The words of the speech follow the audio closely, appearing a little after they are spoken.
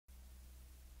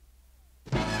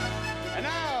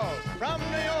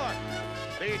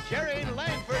the Jerry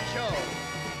Langford Show,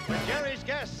 with Jerry's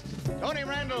guests, Tony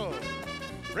Randall,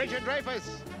 Richard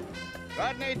Dreyfuss,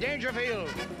 Rodney Dangerfield,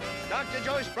 Dr.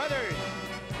 Joyce Brothers,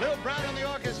 Lil Brown on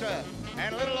the orchestra,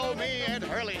 and little old me, Ed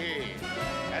Hurley.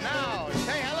 And now,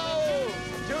 say hello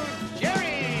to Jerry!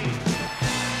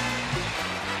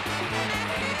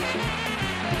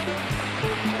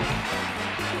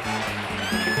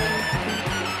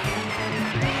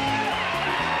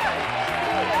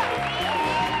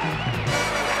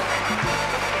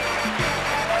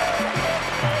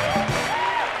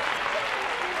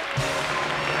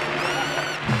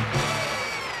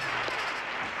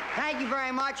 Thank you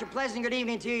very much. A pleasant good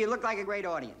evening to you. You look like a great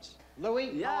audience.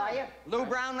 Louis, Yeah. how are you? Lou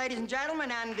Brown, ladies and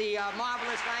gentlemen, and the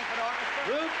marvelous Langford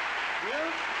Orchestra. Luke?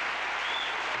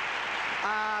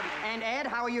 And Ed,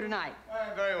 how are you tonight?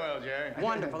 Very well, Jerry.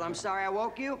 Wonderful. I'm sorry I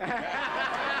woke you.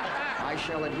 I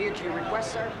shall adhere to your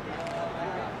request, sir.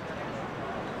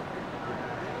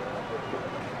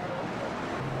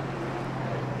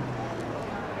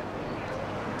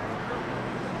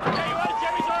 Okay, you want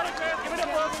Jerry's autograph? Give me the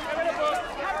book. Give me the book.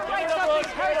 Give me the book.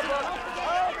 Give me the book.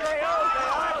 Okay.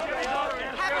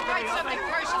 Have him write something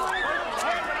personal.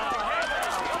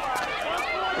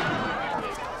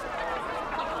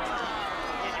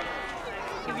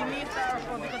 Give you me a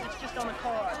styrofoam because it's just on the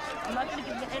card. I'm not going to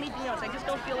give you anything else. I just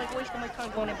don't feel like wasting my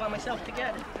time going in by myself to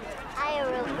get it. Hiya,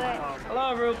 Rupert.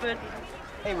 Hello, Rupert.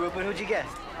 Hey, Rupert, who'd you get?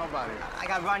 Nobody. I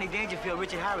got Rodney Dangerfield,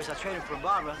 Richard Harris. I traded for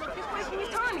Barbara. He's wasting his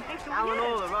time. He thinks he'll Alan get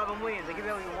it. Ola, Robin Williams. They give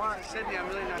you everything you want. Sydney, I'm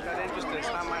really not that interested. It's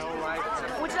not my whole life.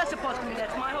 What's that supposed to mean?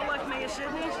 That's my whole life, Mayor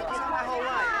Sydney's? It's not my whole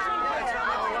life. It's not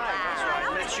my whole life. That's right.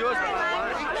 That's yours, but not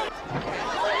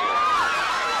mine.